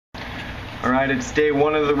Alright, it's day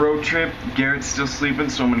 1 of the road trip. Garrett's still sleeping,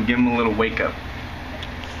 so I'm gonna give him a little wake up.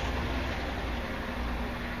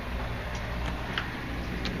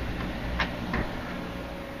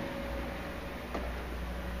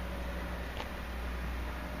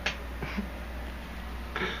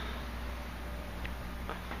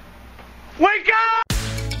 Wake up!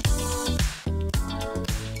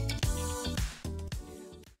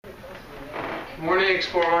 Morning,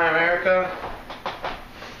 Explore My America.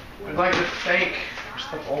 We'd like to thank, where's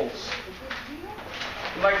the bowls?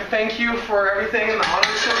 We'd like to thank you for everything in the Auto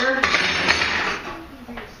Center.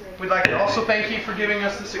 We'd like to also thank you for giving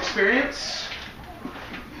us this experience.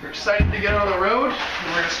 We're excited to get on the road, and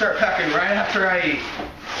we're going to start packing right after I eat.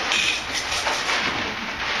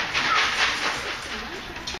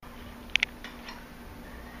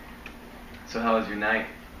 So how was your night?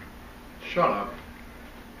 Shut up.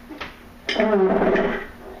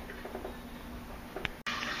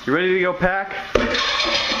 You ready to go pack?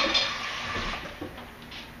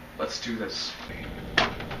 Let's do this.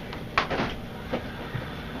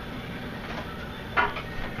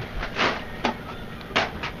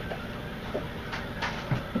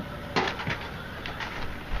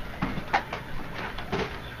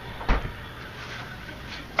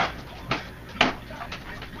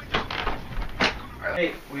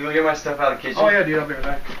 Hey, will you go get my stuff out of the kitchen? Oh yeah, dude, I'll be right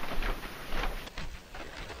back.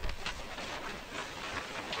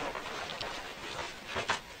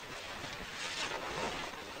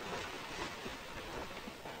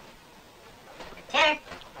 Tater!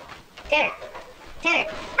 Tater!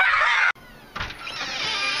 Tater!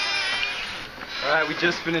 Alright, we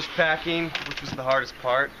just finished packing, which was the hardest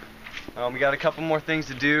part. We got a couple more things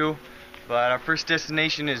to do, but our first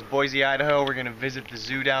destination is Boise, Idaho. We're going to visit the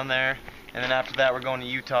zoo down there, and then after that we're going to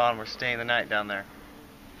Utah and we're staying the night down there.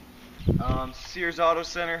 Sears Auto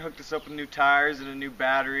Center hooked us up with new tires and a new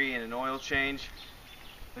battery and an oil change.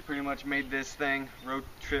 They pretty much made this thing road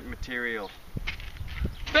trip material.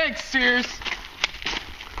 Thanks, Sears!